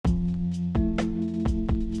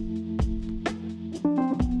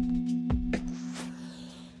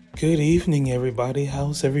Good evening, everybody.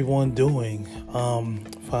 How's everyone doing?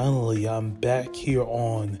 Finally, I'm back here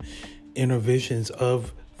on Inner Visions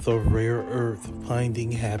of the Rare Earth,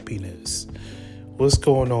 Finding Happiness. What's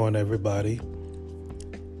going on, everybody?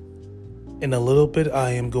 In a little bit,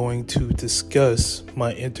 I am going to discuss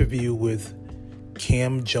my interview with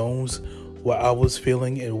Cam Jones, what I was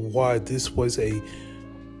feeling, and why this was a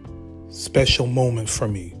special moment for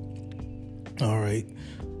me. All right.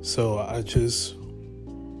 So I just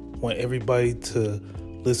want everybody to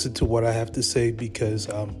listen to what I have to say because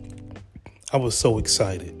I was so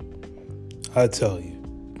excited. I tell you.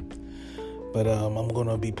 But I'm going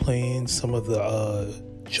to be playing some of the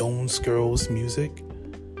Jones Girls music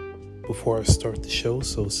before I start the show.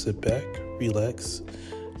 So sit back, relax,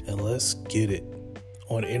 and let's get it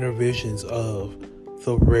on Inner Visions of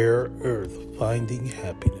the Rare Earth, Finding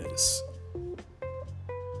Happiness.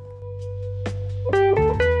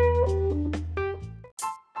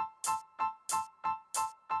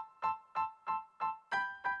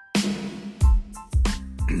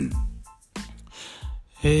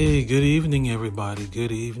 Hey, good evening, everybody.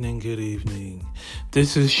 Good evening.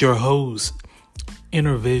 This is your host,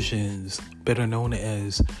 Inner Visions, better known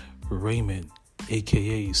as Raymond,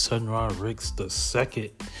 aka Sunrise Ricks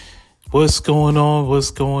II. What's going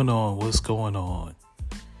on?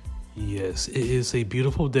 Yes, it is a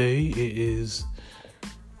beautiful day. It is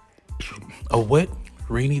a wet,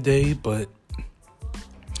 rainy day, but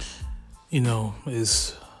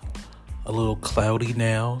it's a little cloudy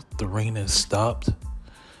now. The rain has stopped.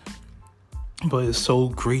 But it's so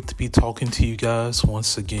great to be talking to you guys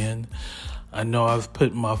once again. I know I've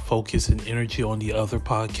put my focus and energy on the other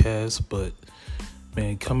podcasts, but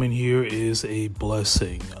man, coming here is a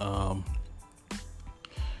blessing.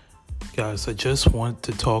 Guys, I just want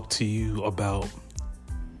to talk to you about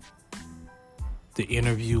the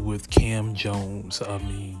interview with Cam Jones.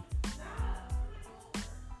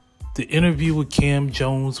 The interview with Cam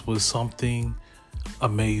Jones was something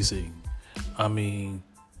amazing.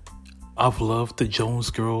 I've loved the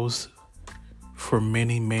Jones Girls for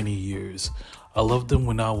many, many years. I loved them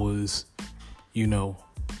when I was,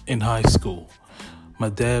 in high school. My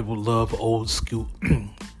dad would love old school.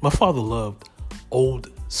 My father loved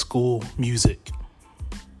old school music.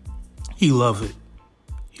 He loved it.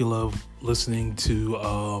 He loved listening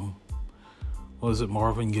to,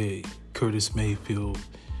 Marvin Gaye, Curtis Mayfield.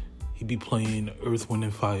 He'd be playing Earth, Wind,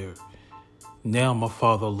 and Fire. Now my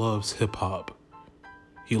father loves hip hop.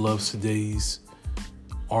 He loves today's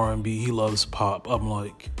R&B. He loves pop. I'm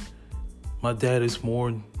like, my dad is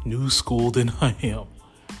more new school than I am.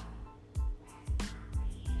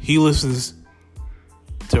 He listens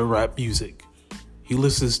to rap music. He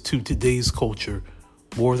listens to today's culture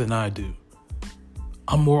more than I do.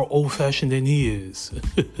 I'm more old-fashioned than he is.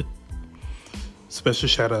 Special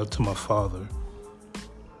shout out to my father.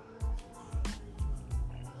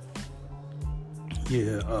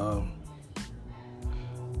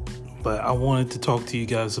 But I wanted to talk to you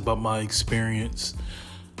guys about my experience,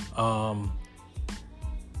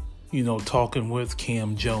 talking with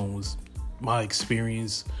Cam Jones, my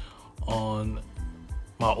experience on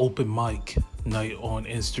my open mic night on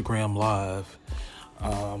Instagram Live,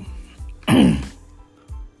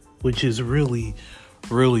 which is really,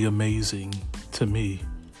 really amazing to me,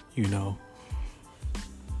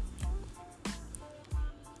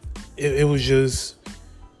 It was just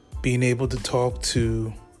being able to talk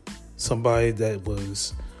to somebody that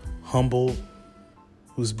was humble,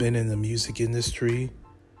 who's been in the music industry,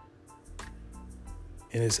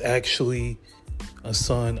 and is actually a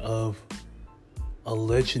son of a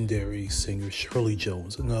legendary singer, Shirley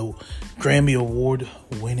Jones, Grammy Award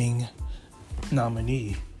winning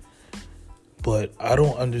nominee. But I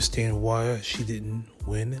don't understand why she didn't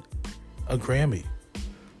win a Grammy.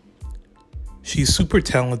 She's super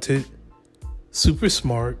talented, super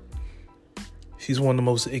smart. She's one of the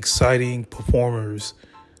most exciting performers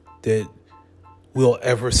that we'll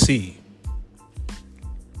ever see.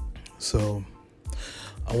 So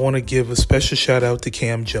I want to give a special shout out to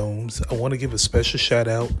Cam Jones. I want to give a special shout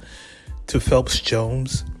out to Phelps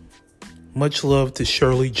Jones. Much love to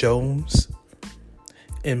Shirley Jones.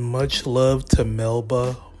 And much love to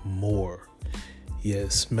Melba Moore.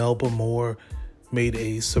 Yes, Melba Moore made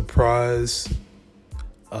a surprise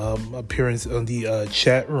appearance on the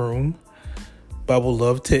chat room. But I would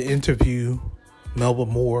love to interview Melba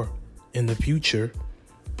Moore in the future.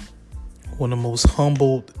 One of the most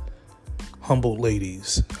humbled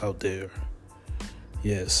ladies out there.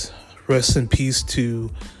 Yes. Rest in peace to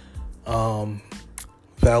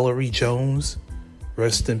Valerie Jones.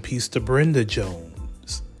 Rest in peace to Brenda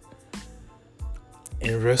Jones.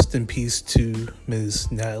 And rest in peace to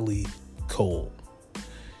Ms. Natalie Cole.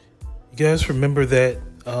 You guys remember that?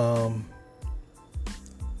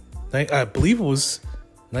 I believe it was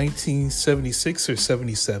 1976 or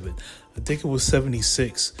 77. I think it was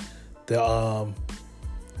 76. The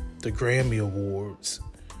Grammy Awards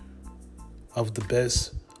of the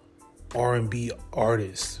best R&B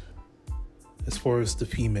artist, as far as the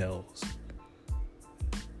females.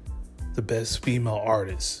 The best female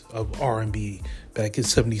artist of R&B back in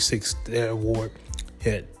 76. That award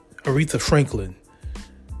had Aretha Franklin,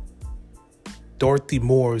 Dorothy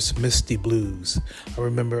Moore's Misty Blues. I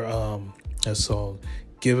remember that song,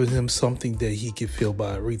 Giving Him Something That He Could Feel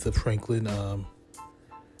by Aretha Franklin.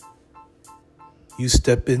 You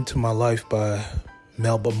Step Into My Life by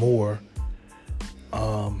Melba Moore.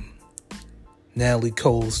 Natalie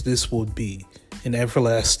Cole's This Would Be an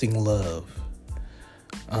Everlasting Love.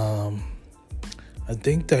 I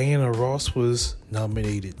think Diana Ross was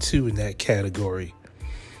nominated too in that category.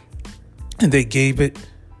 And they gave it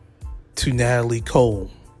to Natalie Cole.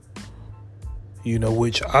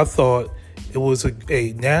 Which I thought it was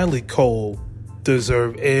a Natalie Cole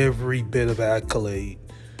deserved every bit of accolade.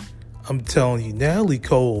 I'm telling you, Natalie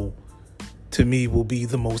Cole, to me, will be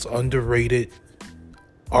the most underrated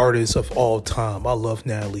artist of all time. I love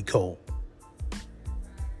Natalie Cole.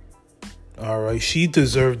 All right, she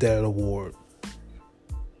deserved that award.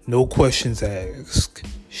 No questions asked.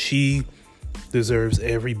 She deserves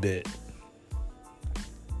every bit.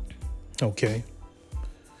 Okay.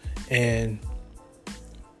 And,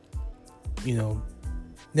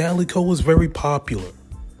 Natalie Cole was very popular.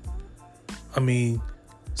 I mean,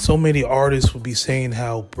 so many artists would be saying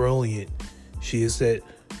how brilliant she is, that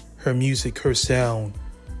her music, her sound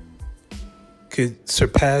could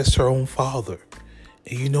surpass her own father.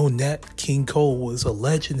 And Nat King Cole was a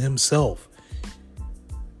legend himself.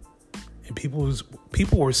 And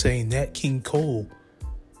people were saying Nat King Cole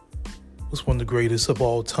was one of the greatest of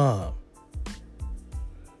all time.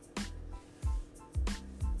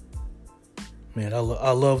 Man, I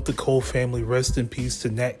love the Cole family. Rest in peace to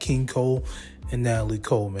Nat King Cole and Natalie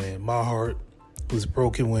Cole, man. My heart was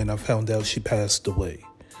broken when I found out she passed away.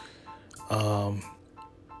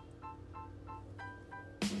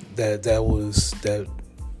 That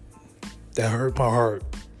hurt my heart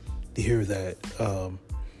to hear that.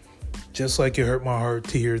 Just like it hurt my heart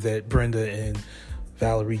to hear that Brenda and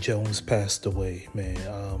Valerie Jones passed away, man.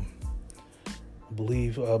 I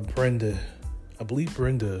believe Brenda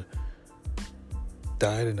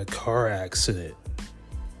died in a car accident.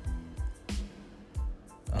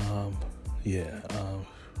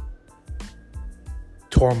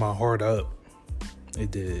 Tore my heart up.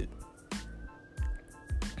 It did.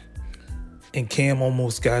 And Cam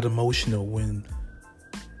almost got emotional when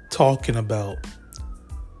talking about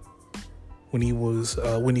when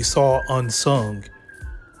he saw Unsung,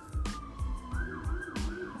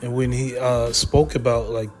 and when he spoke about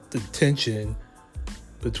like the tension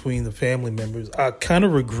between the family members. I kind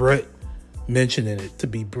of regret mentioning it, to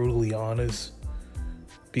be brutally honest,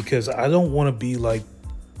 because I don't want to be like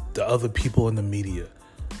the other people in the media,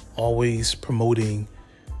 always promoting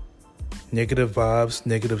negative vibes,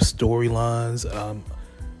 negative storylines.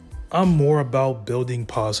 I'm more about building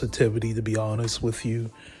positivity, to be honest with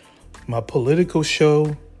you. My political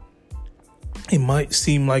show, it might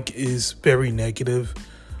seem like is very negative,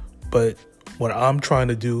 but what I'm trying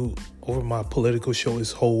to do over my political show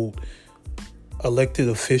is hold elected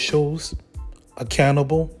officials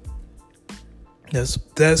accountable.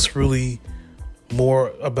 That's really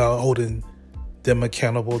more about holding them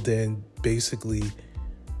accountable than basically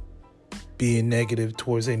being negative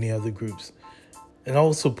towards any other groups. And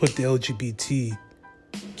also put the LGBT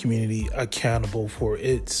community accountable for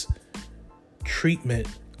its treatment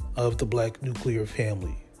of the Black nuclear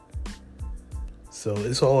family. So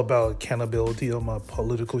it's all about accountability on my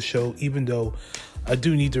political show, even though I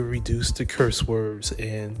do need to reduce the curse words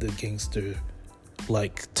and the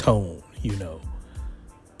gangster-like tone,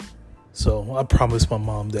 So I promised my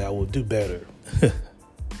mom that I will do better.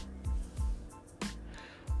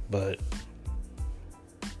 But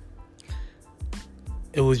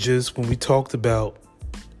it was just when we talked about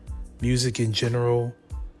music in general,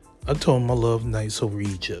 I told him I love Nights Over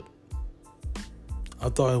Egypt. I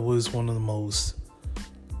thought it was one of the most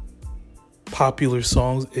popular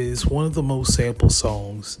songs. It is one of the most sampled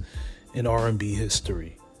songs in R&B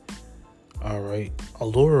history. All right.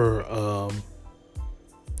 Allure,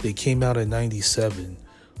 they came out in 97,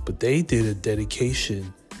 but they did a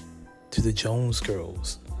dedication to the Jones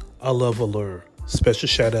Girls. I love Allure. Special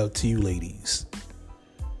shout out to you ladies.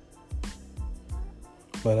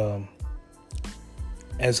 But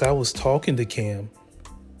as I was talking to Cam,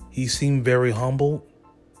 he seemed very humble,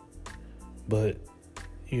 but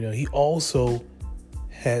he also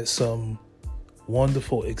had some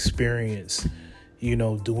wonderful experience,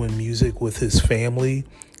 doing music with his family,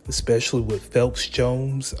 especially with Phelps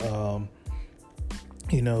Jones.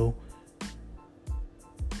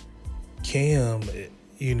 Cam,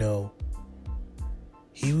 he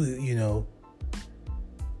was,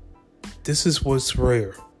 this is what's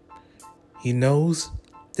rare. He knows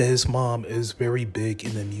that his mom is very big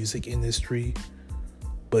in the music industry,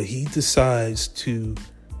 but he decides to,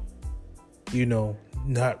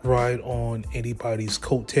 not ride on anybody's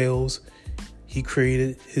coattails. He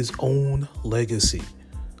created his own legacy,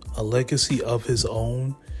 a legacy of his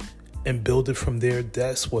own, and build it from there.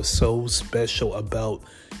 That's what's so special about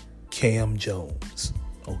Cam Jones.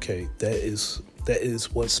 Okay, that is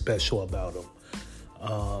what's special about him.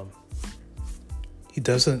 He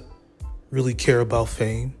doesn't really care about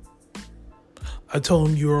fame. I told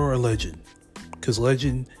him, you are a legend, because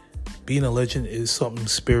being a legend is something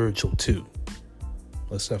spiritual too.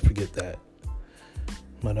 Let's not forget that.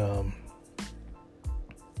 But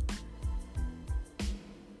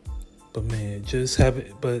man,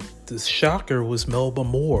 but the shocker was Melba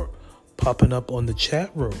Moore popping up on the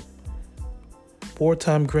chat room.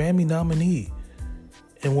 4-time Grammy nominee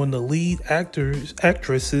and one of the lead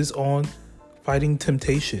actresses on Fighting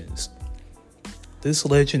Temptations. This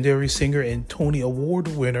legendary singer and Tony Award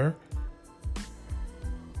winner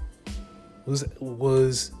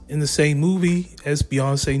was in the same movie as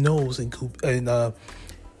Beyonce Knowles and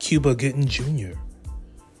Cuba Gooding Jr.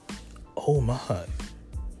 Oh my.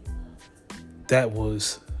 That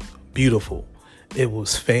was beautiful. It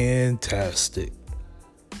was fantastic.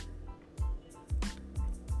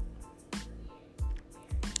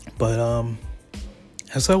 But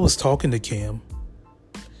as I was talking to Cam,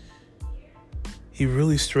 he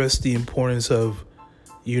really stressed the importance of,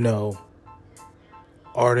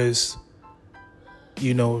 artists,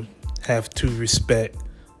 have to respect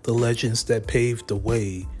the legends that paved the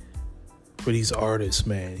way for these artists,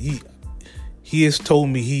 man. He has told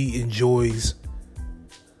me he enjoys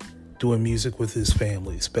doing music with his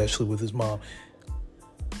family, especially with his mom.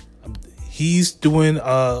 He's doing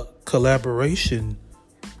a collaboration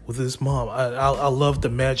with his mom. I love the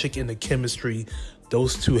magic and the chemistry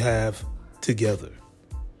those two have together.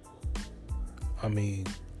 I mean,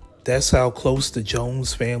 that's how close the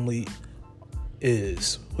Jones family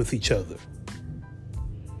is with each other.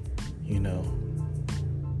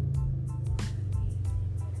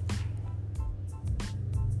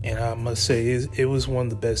 And I must say, it was one of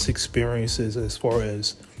the best experiences as far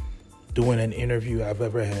as doing an interview I've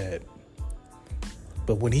ever had.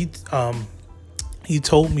 But when he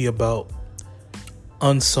told me about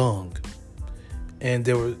Unsung, and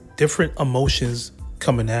there were different emotions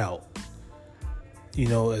coming out,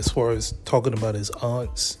 as far as talking about his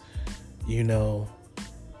aunts, the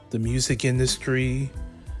music industry,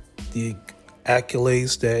 the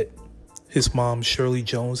accolades that his mom, Shirley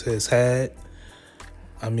Jones, has had.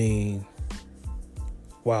 I mean,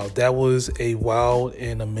 wow, that was a wild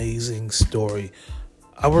and amazing story.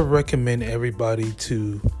 I would recommend everybody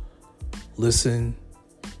to listen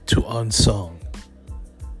to Unsung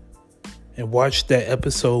and watch that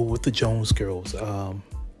episode with the Jones Girls.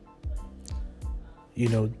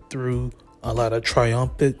 Through a lot of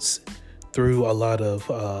triumphants, through a lot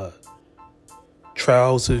of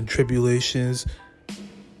trials and tribulations,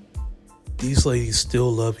 these ladies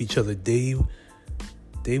still love each other.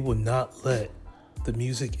 They will not let the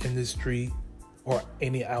music industry or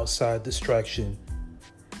any outside distraction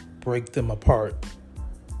break them apart.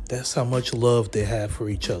 That's how much love they have for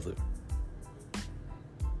each other.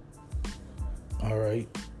 All right.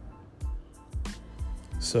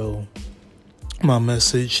 So, my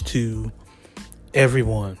message to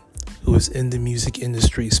everyone who is in the music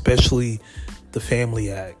industry, especially the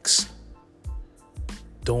family acts: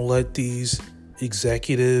 don't let these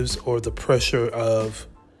executives or the pressure of,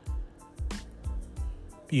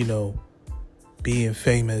 being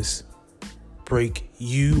famous break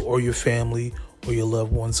you or your family or your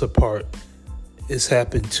loved ones apart. It's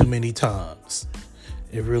happened too many times.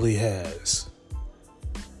 It really has.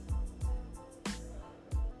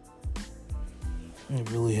 It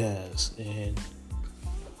really has. And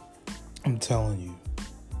I'm telling you,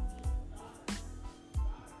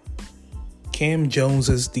 Cam Jones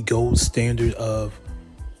is the gold standard of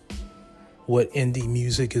what indie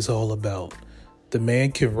music is all about. The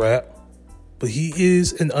man can rap, but he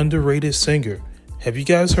is an underrated singer. Have you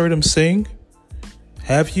guys heard him sing?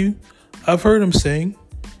 Have you? I've heard him sing.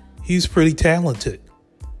 He's pretty talented.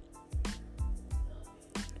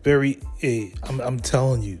 I'm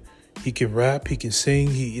telling you, He can rap, he can sing,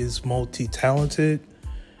 he is multi-talented.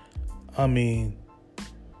 I mean,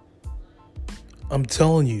 I'm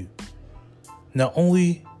telling you, not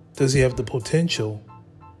only does he have the potential,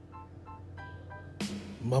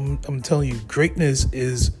 I'm telling you, greatness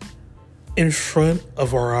is in front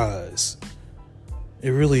of our eyes. It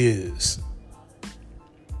really is.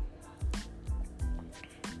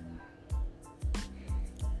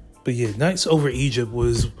 But yeah, Nights Over Egypt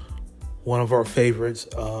was one of our favorites.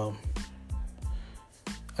 I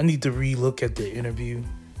need to re-look at the interview,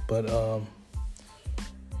 but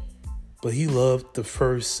he loved the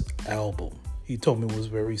first album. He told me it was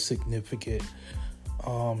very significant.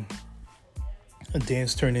 A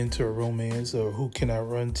Dance Turned Into a Romance, or Who Can I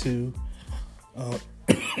Run To?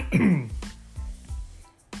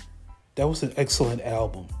 That was an excellent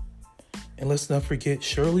album. And let's not forget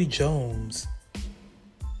Shirley Jones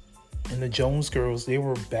and the Jones Girls. They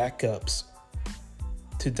were backups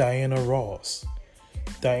to Diana Ross.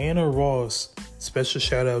 Diana Ross, special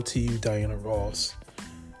shout out to you, Diana Ross.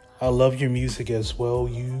 I love your music as well.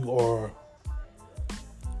 You are,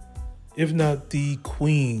 if not the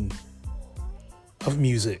queen of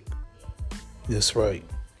music. That's right.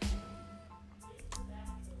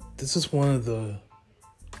 This is one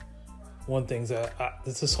things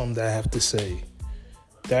this is something that I have to say.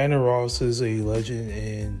 Diana Ross is a legend,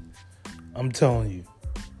 and I'm telling you,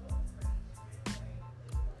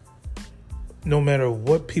 no matter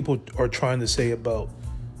what people are trying to say about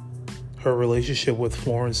her relationship with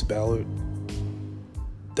Florence Ballard,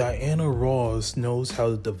 Diana Ross knows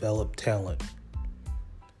how to develop talent.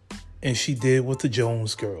 And she did with the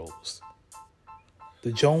Jones Girls.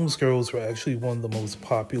 The Jones Girls were actually one of the most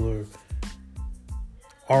popular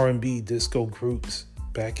R&B disco groups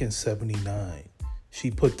back in '79. She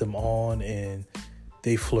put them on and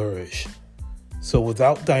they flourished. So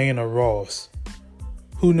without Diana Ross,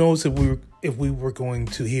 who knows if we were going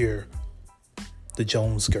to hear the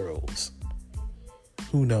Jones Girls?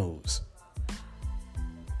 Who knows?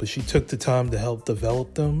 But she took the time to help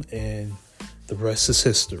develop them, and the rest is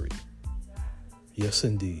history. Yes,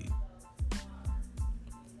 indeed.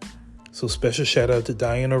 So special shout out to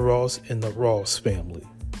Diana Ross and the Ross family.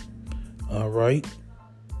 All right.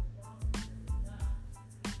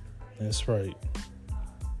 That's right.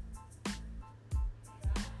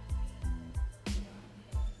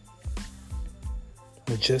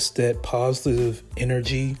 With just that positive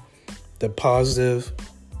energy, that positive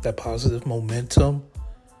momentum,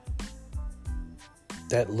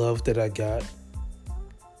 that love that I got,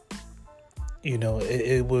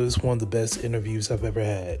 it was one of the best interviews I've ever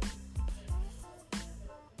had.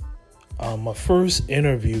 My first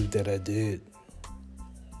interview that I did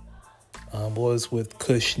was with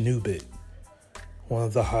Kush Newbit, one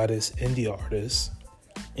of the hottest indie artists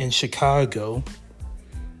in Chicago.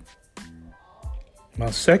 My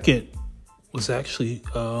second was actually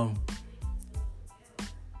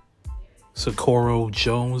Socorro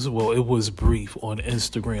Jones. Well, it was brief on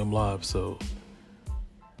Instagram Live, so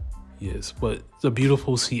yes. But The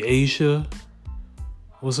Beautiful Ciasia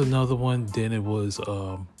was another one. Then it was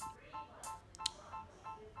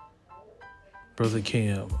Brother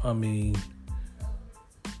Cam. I mean,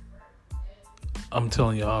 I'm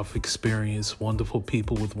telling you, I've experienced wonderful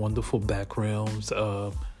people with wonderful backgrounds,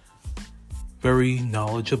 very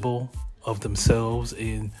knowledgeable of themselves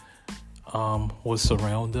and what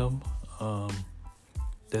surround them.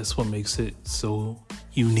 That's what makes it so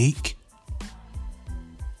unique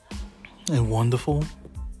and wonderful.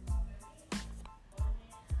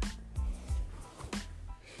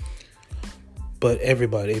 But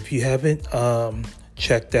everybody, if you haven't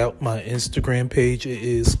checked out my Instagram page, it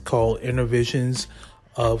is called Intervisions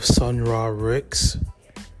of Sun Ra Ricks.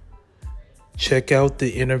 Check out the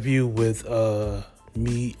interview with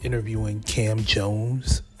me interviewing Cam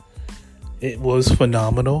Jones. It was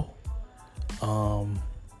phenomenal.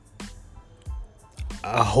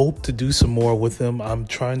 I hope to do some more with him. I'm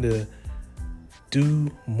trying to do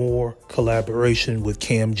more collaboration with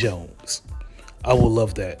Cam Jones. I would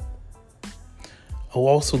love that. I would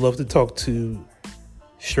also love to talk to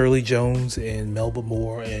Shirley Jones and Melba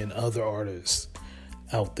Moore and other artists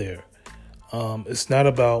out there. It's not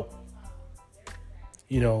about,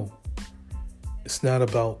 it's not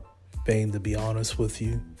about fame, to be honest with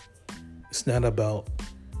you. It's not about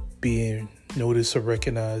being noticed or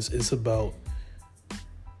recognized. It's about,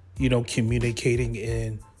 communicating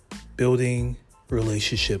and building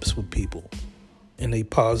relationships with people in a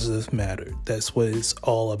positive manner. That's what it's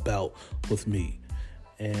all about with me.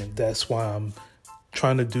 And that's why I'm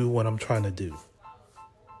trying to do what I'm trying to do.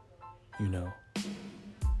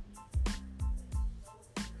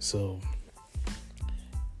 So,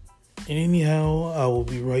 Anyhow, I will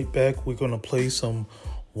be right back. We're going to play some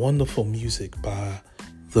wonderful music by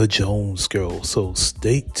the Jones Girls. So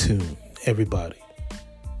stay tuned, everybody.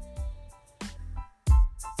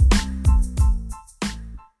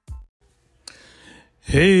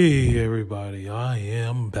 Hey, everybody. I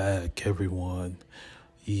am back, everyone.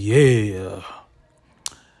 Yeah.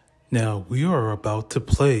 Now, we are about to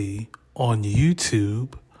play on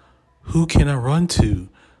YouTube Who Can I Run To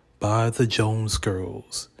by the Jones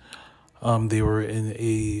Girls. They were in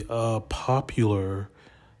a popular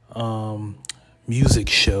music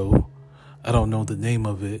show. I don't know the name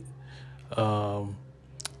of it. But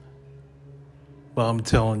I'm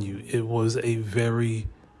telling you, it was a very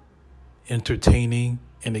entertaining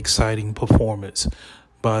and exciting performance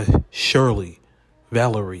by Shirley,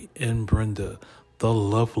 Valerie, and Brenda, the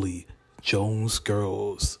lovely Jones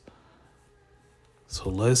Girls. So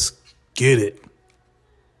let's get it,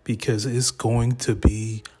 because it's going to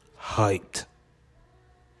be hyped.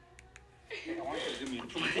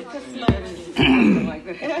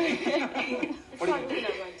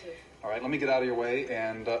 All right, let me get out of your way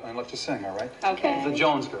and let's just sing, all right? Okay. The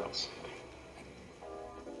Jones Girls.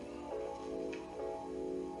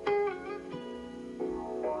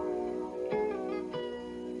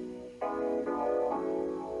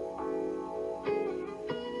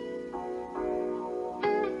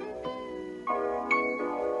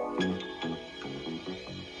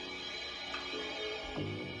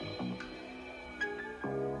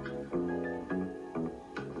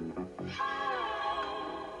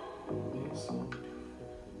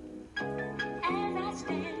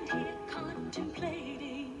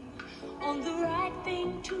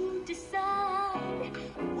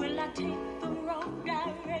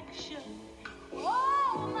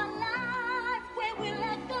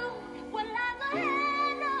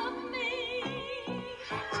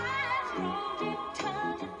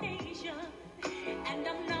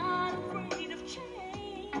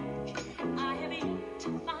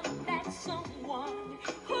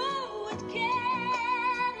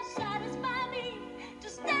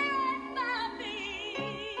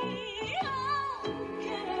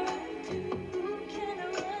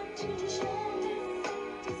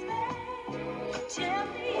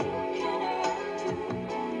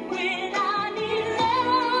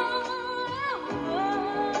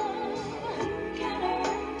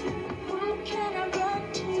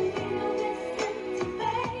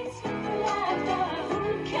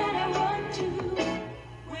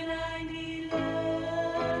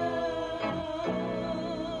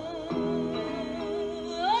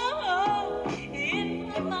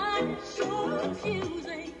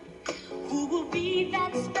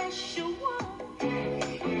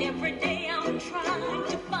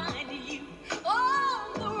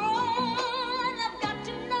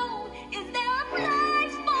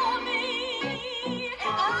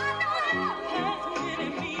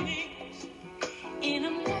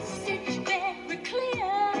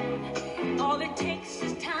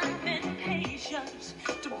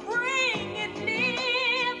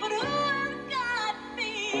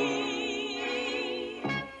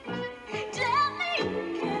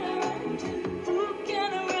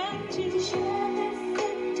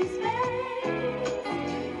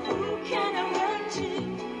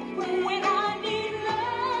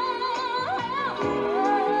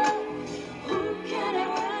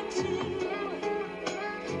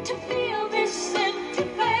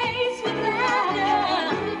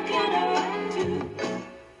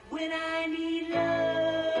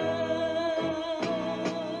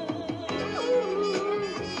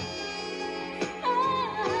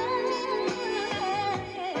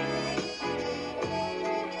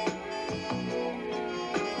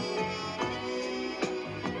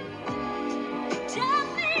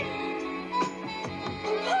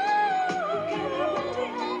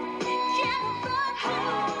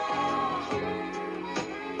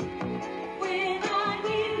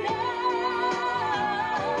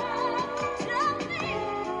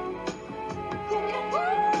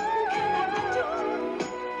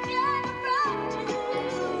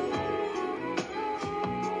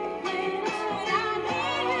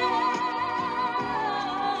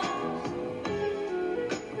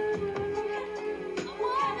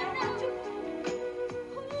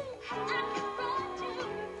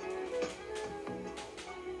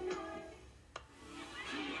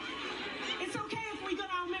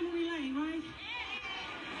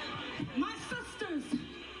 My sisters,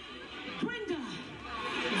 Brenda,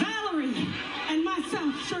 Valerie, and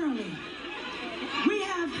myself, Shirley. We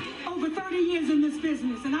have over 30 years in this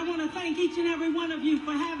business, and I want to thank each and every one of you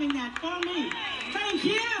for having that for me. Thank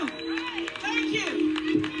you. Thank you.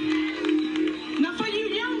 Now, for you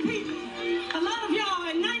young people,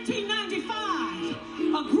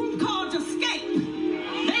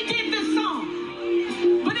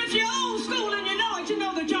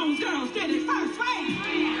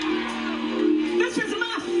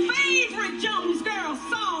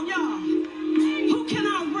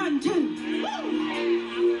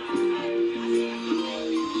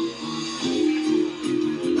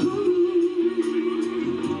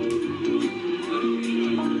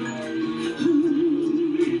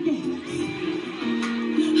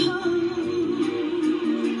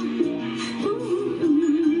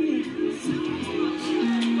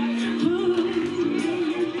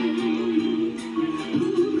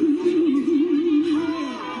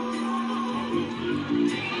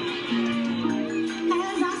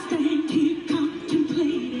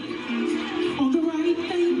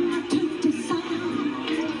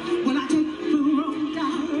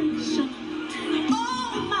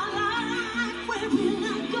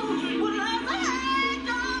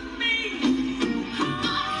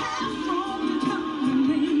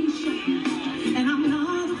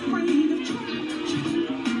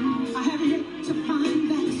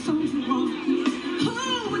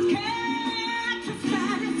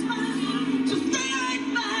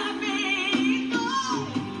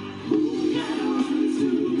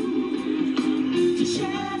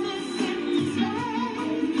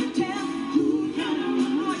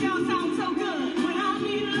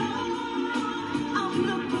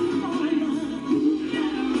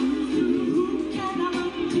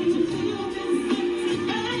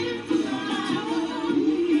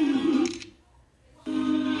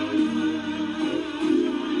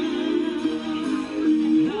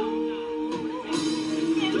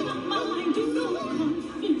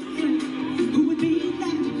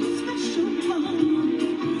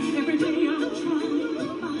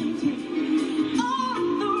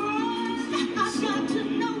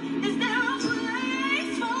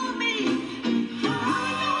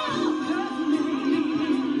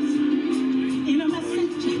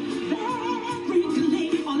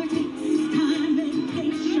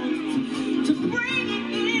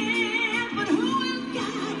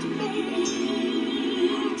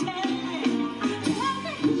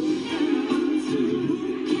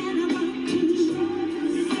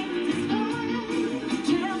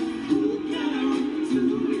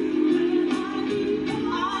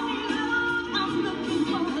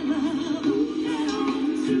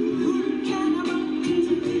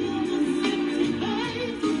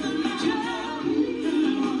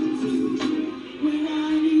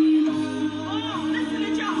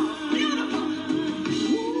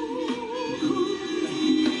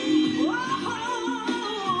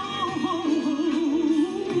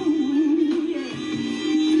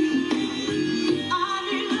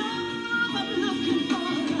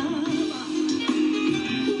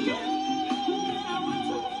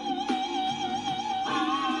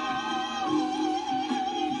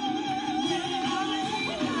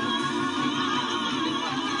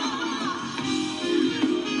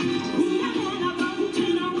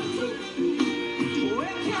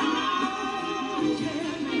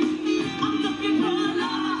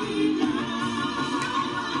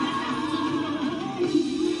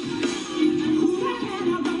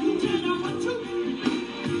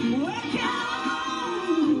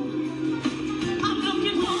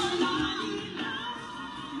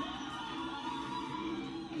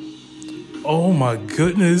 Oh my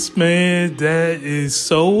goodness, man. That is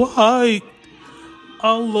so hype.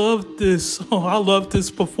 I love this song. I love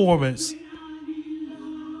this performance.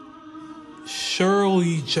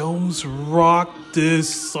 Shirley Jones rocked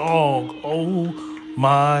this song. Oh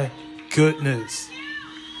my goodness.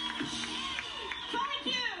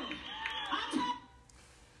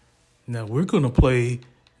 Now we're going to play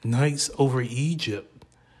Nights Over Egypt.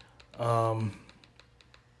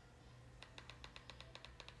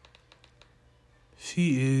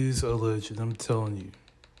 She is a legend, I'm telling you.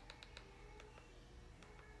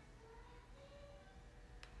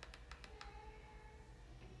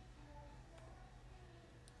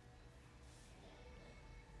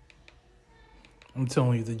 I'm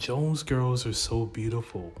telling you, the Jones Girls are so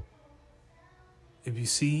beautiful. If you've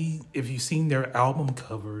seen their album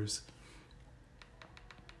covers,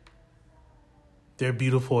 they're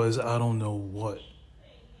beautiful as I don't know what.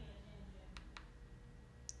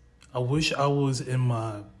 I wish I was in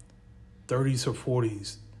my 30s or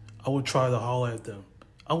 40s. I would try to holler at them.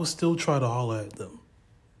 I would still try to holler at them.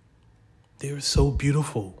 They're so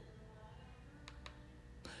beautiful.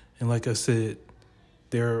 And like I said,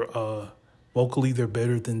 they're vocally they're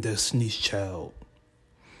better than Destiny's Child.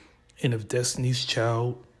 And if Destiny's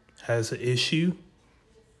Child has an issue,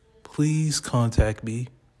 please contact me.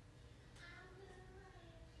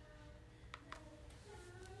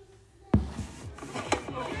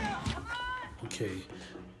 Okay,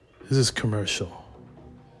 this is commercial.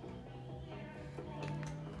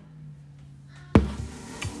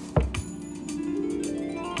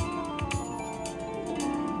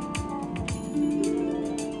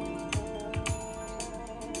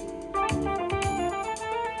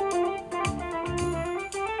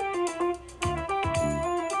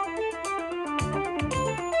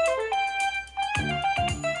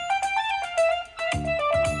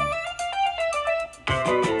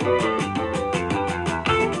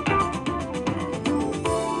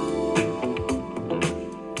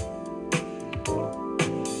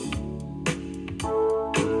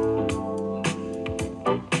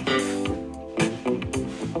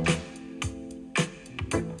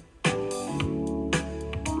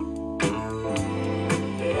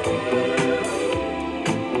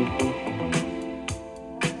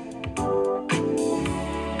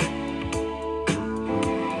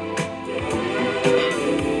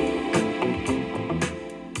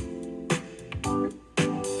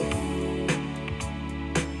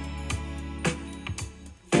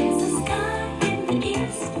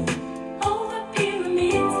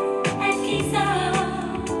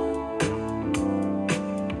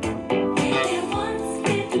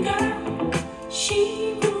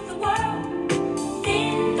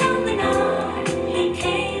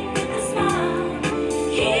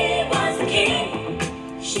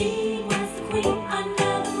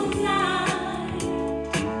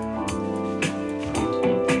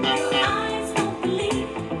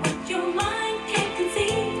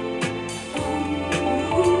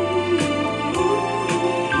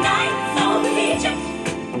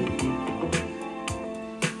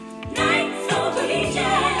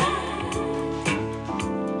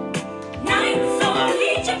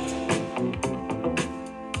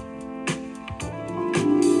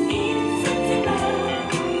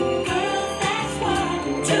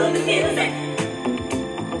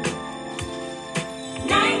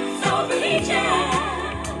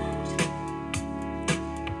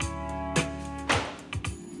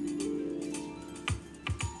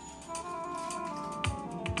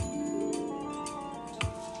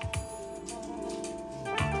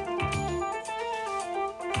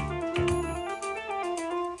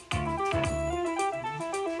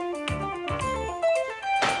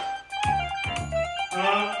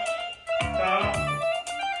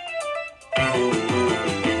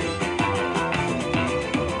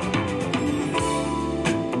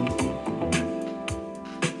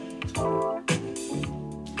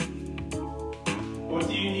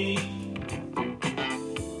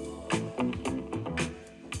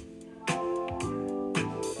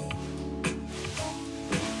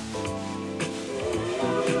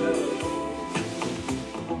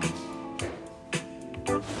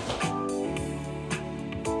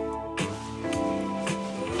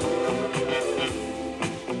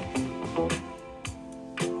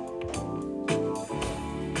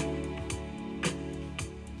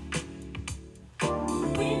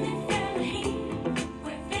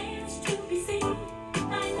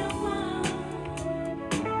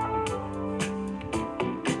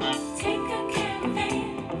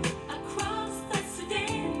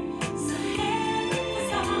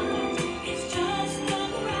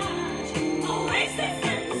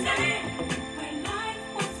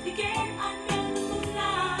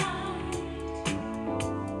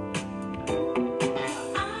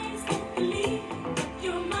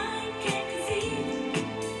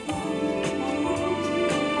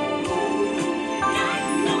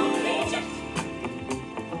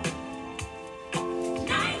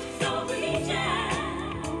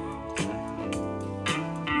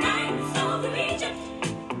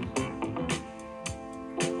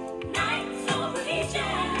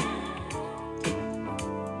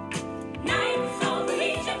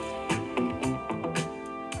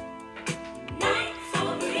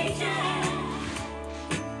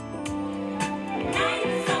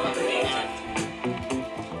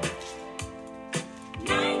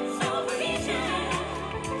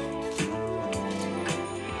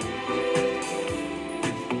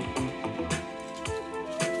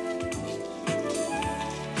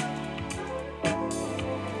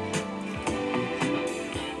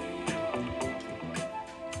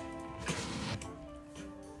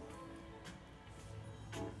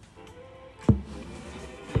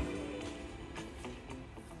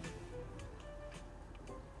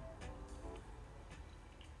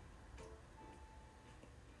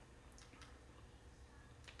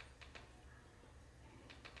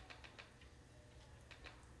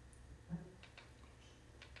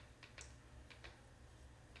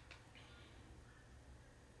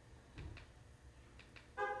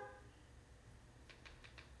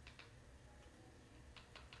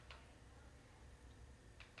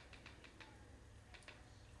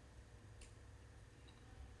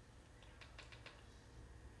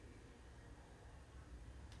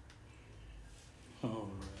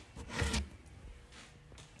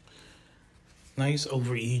 Nights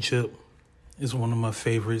Over Egypt is one of my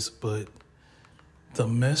favorites, but the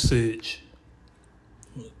message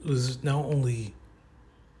was not only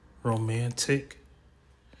romantic,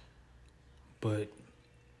 but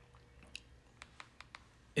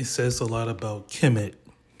it says a lot about Kemet.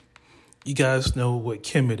 You guys know what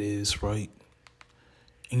Kemet is, right?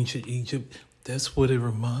 Ancient Egypt, that's what it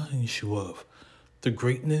reminds you of. The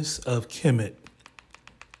greatness of Kemet.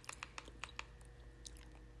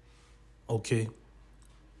 Okay.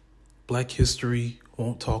 Black history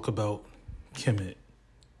won't talk about Kemet.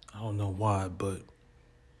 I don't know why, but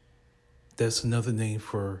that's another name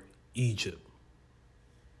for Egypt.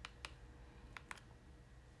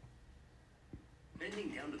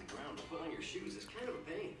 Bending down to the ground to put on your shoes is kind of a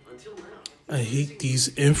pain until now. I hate these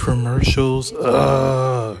infomercials.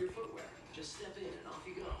 Just step in and off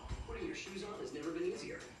you go. Putting your shoes on has never been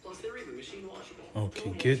easier. Plus, they're even machine washable.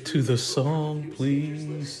 Okay, get to the song,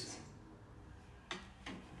 please.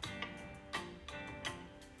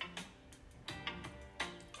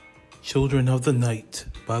 Children of the Night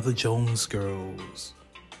by the Jones Girls.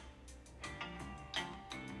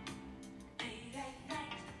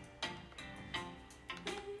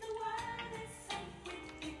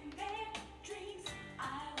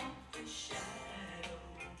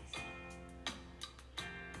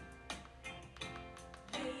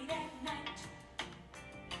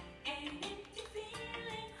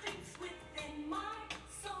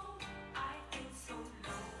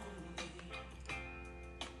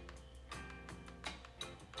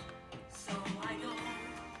 So I go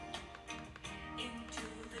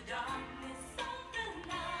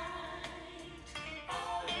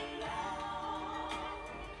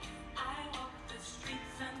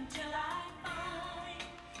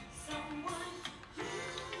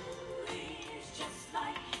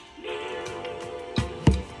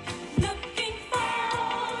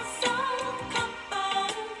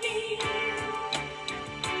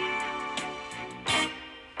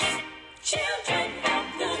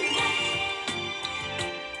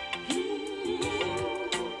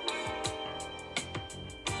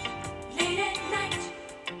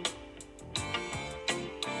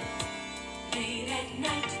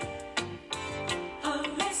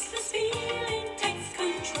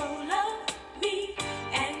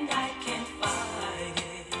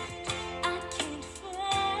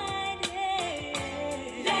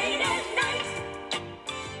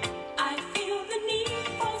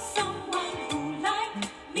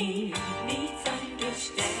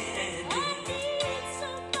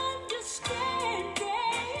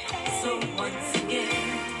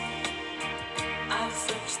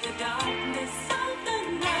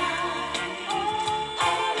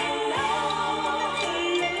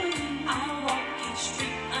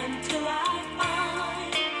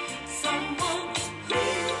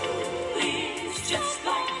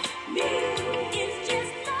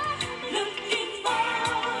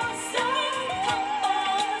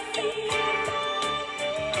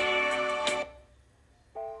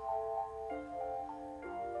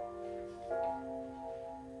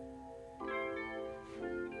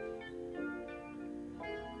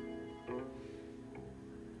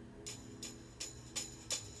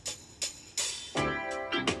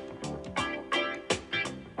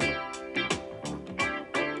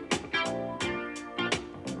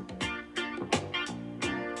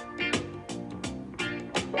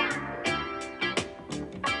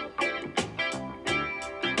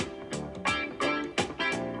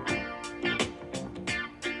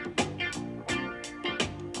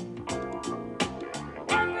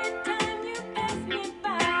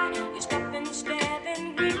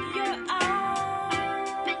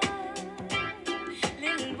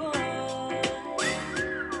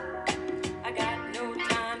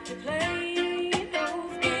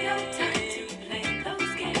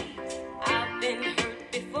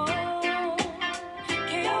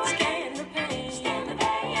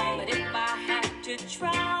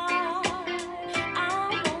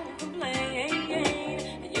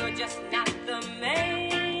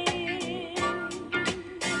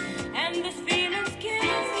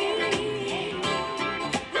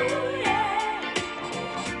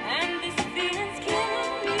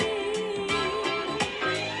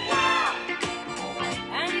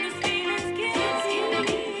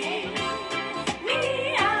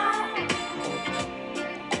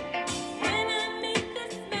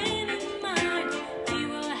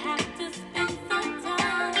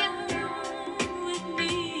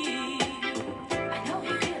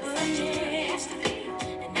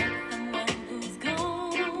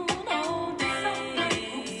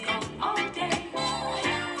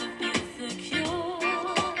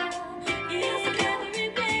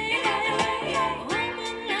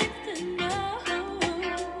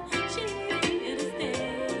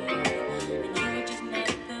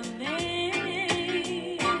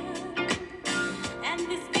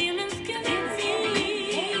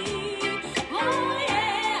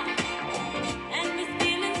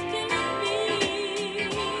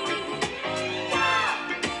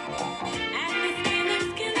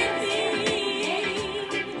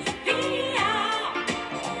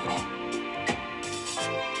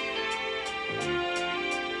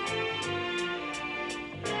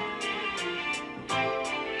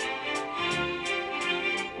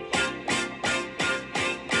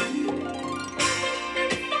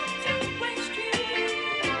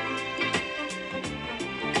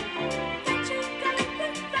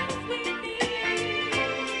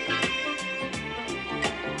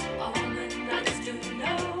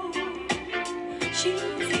She's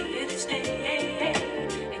here to stay,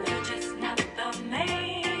 and you're just not the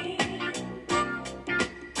man.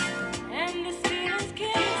 And this feeling's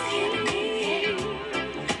killing me.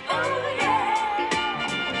 Oh yeah.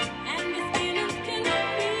 And this feeling's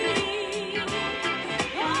killing me.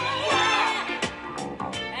 Oh yeah.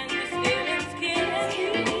 And this feeling's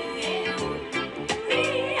killing me.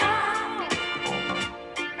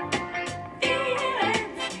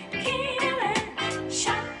 Feelings,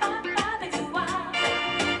 shabba-dabba-doo-wah.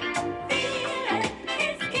 Feeling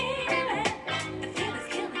is killing. The feeling's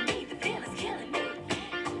killing me. The feeling's killing me.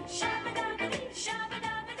 Shabba-dabba-dee,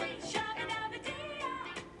 shabba-dabba-dee, shabba-dabba-dee.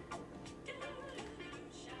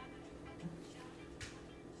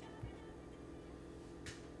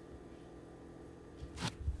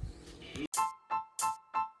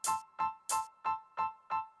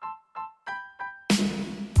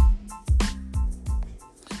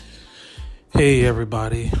 Hey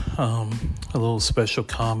everybody, a little special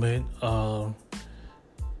comment. The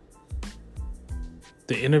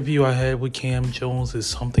interview I had with Cam Jones is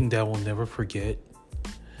something that I will never forget.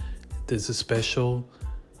 There's a special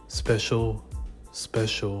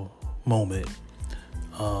moment.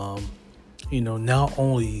 Not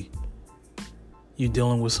only you're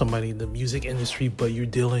dealing with somebody in the music industry, but you're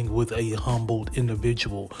dealing with a humbled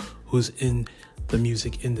individual who's in the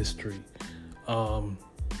music industry.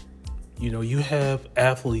 You have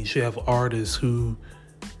athletes, you have artists who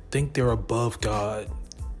think they're above God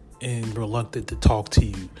and reluctant to talk to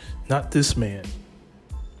you. Not this man.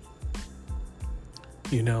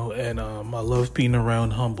 And I love being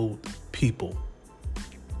around humble people.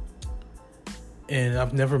 And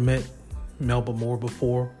I've never met Melba Moore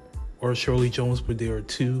before or Shirley Jones, but there are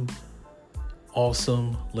two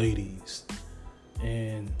awesome ladies.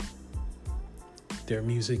 And their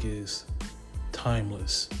music is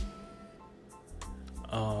timeless.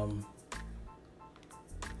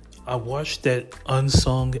 I watched that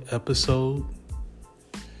Unsung episode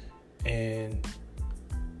and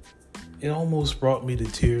it almost brought me to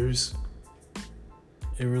tears.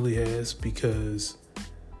 It really has, because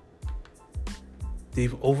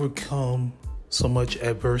they've overcome so much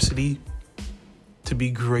adversity to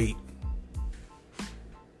be great.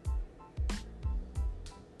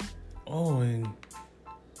 Oh, and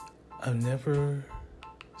I've never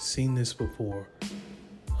seen this before.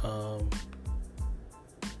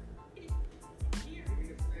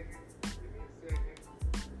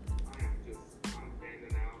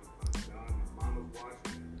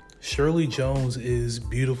 Shirley Jones is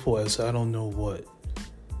beautiful as I don't know what.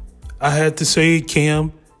 I had to say,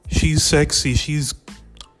 Cam, she's sexy. She's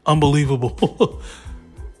unbelievable.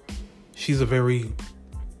 She's a very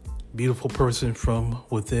beautiful person from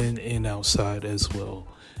within and outside as well,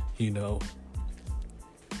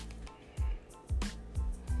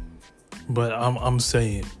 But I'm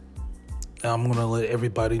saying, I'm going to let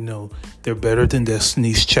everybody know they're better than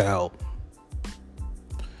Destiny's Child.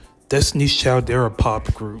 Destiny's Child, they're a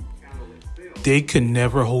pop group. They could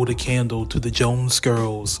never hold a candle to the Jones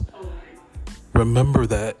Girls. Remember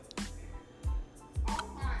that.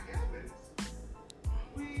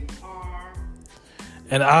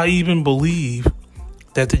 And I even believe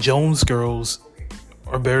that the Jones Girls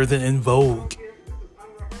are better than En Vogue.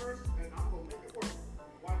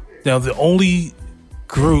 Now, the only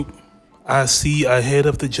group I see ahead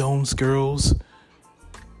of the Jones Girls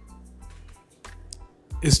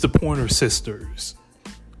is the Pointer Sisters,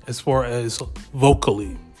 as far as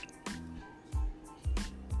vocally.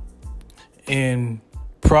 And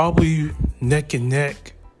probably neck and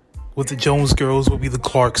neck with the Jones Girls will be the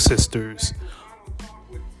Clark Sisters.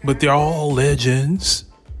 But they're all legends.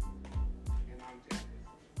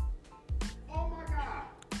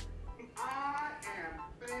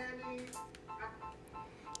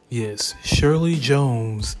 Yes, Shirley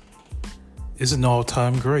Jones is an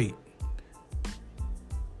all-time great.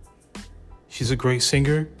 She's a great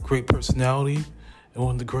singer, great personality, and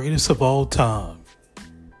one of the greatest of all time.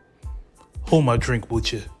 Hold my drink,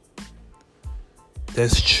 would you?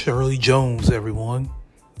 That's Shirley Jones, everyone.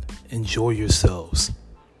 Enjoy yourselves.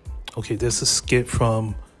 Okay, that's a skit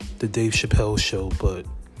from the Dave Chappelle show, but,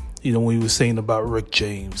 when he was saying about Rick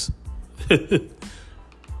James.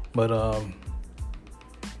 But,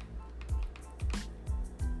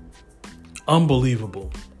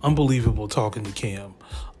 unbelievable talking to Cam.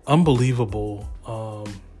 Unbelievable,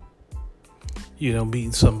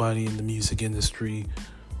 meeting somebody in the music industry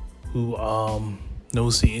who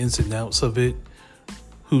knows the ins and outs of it,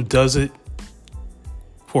 who does it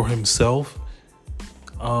for himself.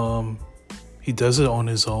 He does it on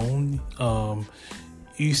his own.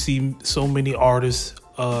 You see so many artists,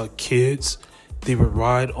 kids, they would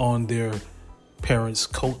ride on their parents'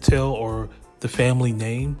 coattail or the family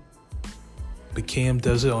name, but Cam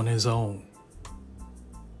does it on his own.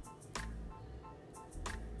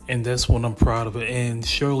 And that's what I'm proud of. And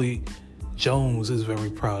Shirley Jones is very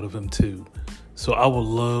proud of him too. So I would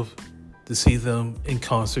love to see them in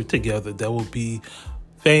concert together. That would be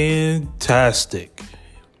fantastic.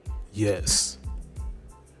 Yes.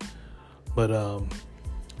 But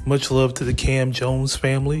much love to the Cam Jones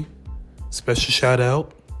family. Special shout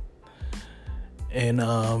out.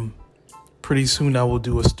 And pretty soon I will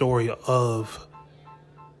do a story of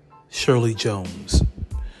Shirley Jones.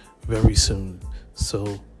 Very soon.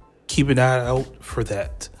 So keep an eye out for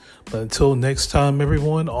that. But until next time,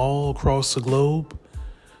 everyone, all across the globe,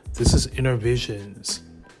 this is Inner Visions,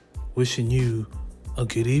 wishing you a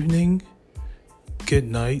good evening, good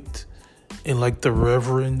night, and like the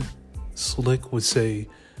Reverend Slick would say,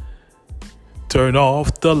 turn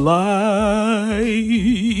off the lights,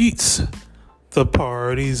 the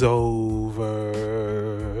party's over.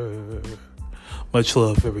 Much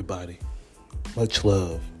love, everybody. Much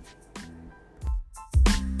love.